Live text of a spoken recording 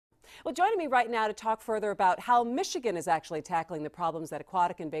Well, joining me right now to talk further about how Michigan is actually tackling the problems that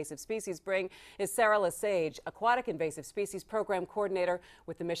aquatic invasive species bring is Sarah LeSage, Aquatic Invasive Species Program Coordinator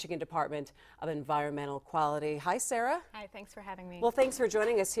with the Michigan Department of Environmental Quality. Hi, Sarah. Hi, thanks for having me. Well, thanks for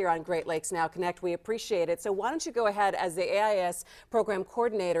joining us here on Great Lakes Now Connect. We appreciate it. So why don't you go ahead as the AIS Program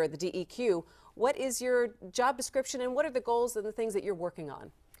Coordinator at the DEQ. What is your job description and what are the goals and the things that you're working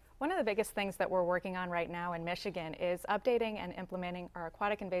on? One of the biggest things that we're working on right now in Michigan is updating and implementing our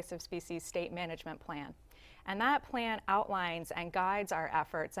aquatic invasive species state management plan. And that plan outlines and guides our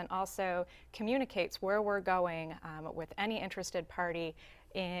efforts and also communicates where we're going with any interested party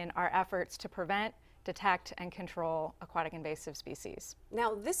in our efforts to prevent, detect, and control aquatic invasive species.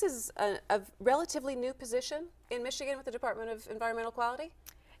 Now, this is a relatively new position in Michigan with the Department of Environmental Quality?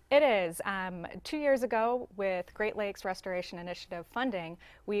 It is. 2 years ago, with Great Lakes Restoration Initiative funding,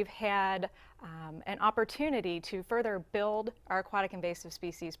 we've had an opportunity to further build our aquatic invasive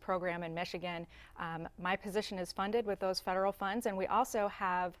species program in Michigan. My position is funded with those federal funds, and we also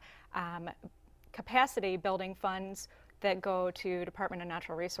have capacity building funds that go to Department of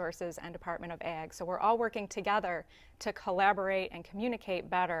Natural Resources and Department of Ag. So we're all working together to collaborate and communicate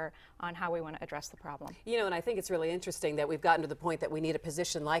better on how we want to address the problem. You know, and I think it's really interesting that we've gotten to the point that we need a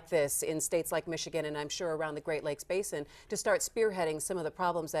position like this in states like Michigan and I'm sure around the Great Lakes Basin to start spearheading some of the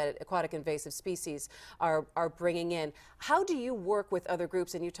problems that aquatic invasive species are bringing in. How do you work with other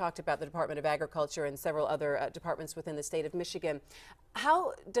groups? And you talked about the Department of Agriculture and several other departments within the state of Michigan.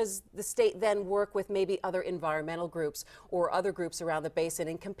 How does the state then work with maybe other environmental groups or other groups around the basin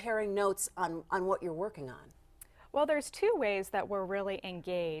and comparing notes on what you're working on? Well, there's two ways that we're really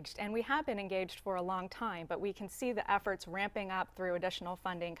engaged, and we have been engaged for a long time, but we can see the efforts ramping up through additional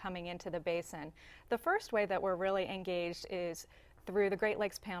funding coming into the basin. The first way that we're really engaged is through the Great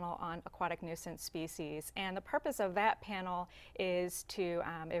Lakes Panel on Aquatic Nuisance Species, and the purpose of that panel is to,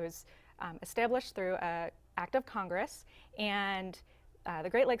 it was established through an act of Congress, and the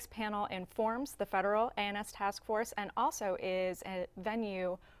Great Lakes Panel informs the federal ANS task force and also is a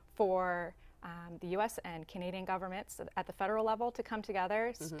venue for the U.S. and Canadian governments at the federal level to come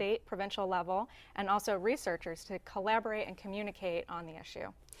together, state, provincial level, and also researchers to collaborate and communicate on the issue.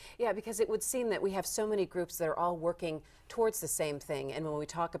 Yeah, because it would seem that we have so many groups that are all working towards the same thing. And when we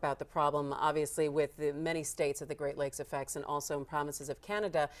talk about the problem, obviously, with the many states that the Great Lakes affects and also in provinces of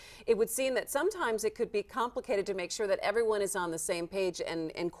Canada, it would seem that sometimes it could be complicated to make sure that everyone is on the same page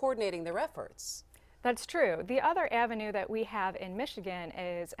and coordinating their efforts. That's true. The other avenue that we have in Michigan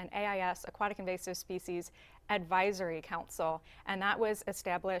is an AIS, Aquatic Invasive Species Advisory Council, and that was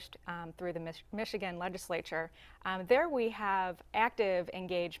established through the Michigan legislature. There we have active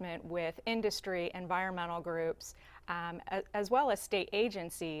engagement with industry, environmental groups, as well as state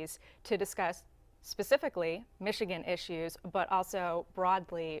agencies to discuss specifically Michigan issues, but also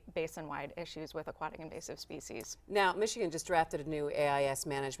broadly basin-wide issues with aquatic invasive species. Now, Michigan just drafted a new AIS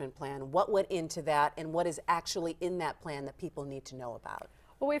management plan. What went into that and what is actually in that plan that people need to know about?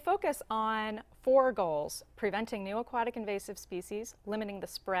 Well, we focus on 4 goals: preventing new aquatic invasive species, limiting the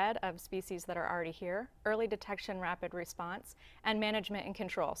spread of species that are already here, early detection, rapid response, and management and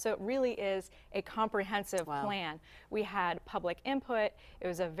control. So it really is a comprehensive plan. We had public input. It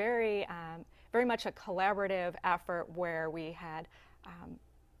was a very much a collaborative effort where we had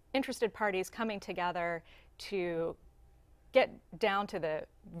interested parties coming together to get down to the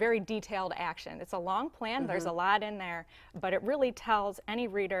very detailed action. It's a long plan, there's a lot in there, but it really tells any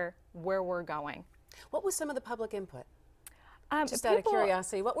reader where we're going. What was some of the public input? Just out of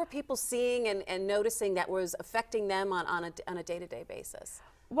curiosity, what were people seeing and noticing that was affecting them on a day-to-day basis?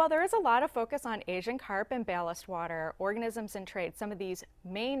 Well, there is a lot of focus on Asian carp and ballast water, organisms in trade, some of these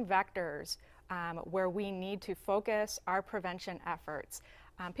main vectors where we need to focus our prevention efforts.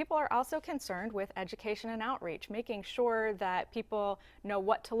 People are also concerned with education and outreach, making sure that people know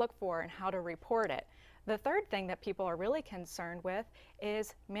what to look for and how to report it. The third thing that people are really concerned with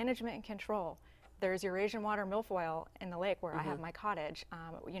is management and control. There's Eurasian water milfoil in the lake where I have my cottage.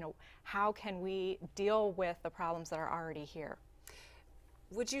 You know, how can we deal with the problems that are already here?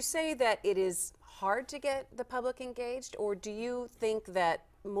 Would you say that it is hard to get the public engaged, or do you think that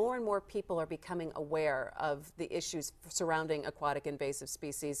more and more people are becoming aware of the issues surrounding aquatic invasive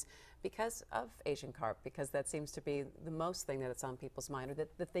species because of Asian carp, because that seems to be the most thing that's on people's mind, or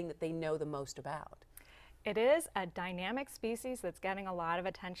the thing that they know the most about? It is a dynamic species that's getting a lot of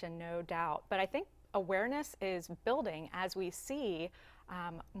attention, no doubt, but I think awareness is building as we see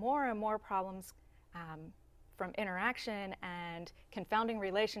more and more problems from interaction and confounding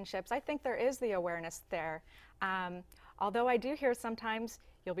relationships. I think there is the awareness there. Although I do hear sometimes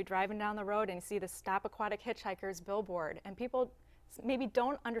you'll be driving down the road and you see the Stop Aquatic Hitchhikers billboard, and people maybe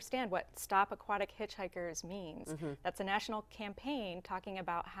don't understand what Stop Aquatic Hitchhikers means. That's a national campaign talking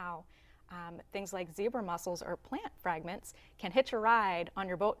about how things like zebra mussels or plant fragments can hitch a ride on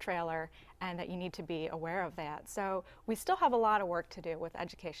your boat trailer, and that you need to be aware of that. So we still have a lot of work to do with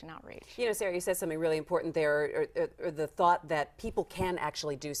education outreach. You know, Sarah, you said something really important there, or the thought that people can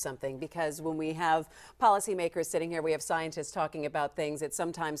actually do something, because when we have policymakers sitting here, we have scientists talking about things, that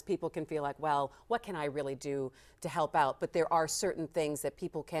sometimes people can feel like, well, what can I really do to help out? But there are certain things that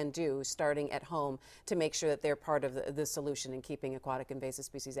people can do starting at home to make sure that they're part of the solution in keeping aquatic invasive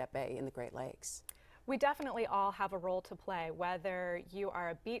species at bay in the Great Lakes. We definitely all have a role to play, whether you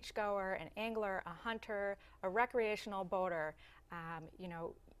are a beach goer, an angler, a hunter, a recreational boater. You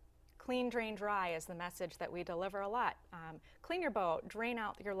know, clean, drain, dry is the message that we deliver a lot. Clean your boat, drain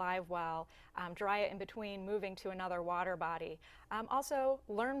out your live well, dry it in between moving to another water body. Also,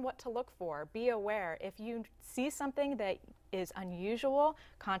 learn what to look for. Be aware. If you see something that is unusual,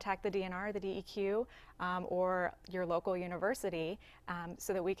 contact the DNR, the DEQ, or your local university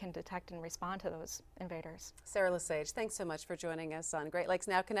so that we can detect and respond to those invaders. Sarah LeSage, thanks so much for joining us on Great Lakes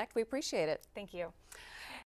Now Connect. We appreciate it. Thank you.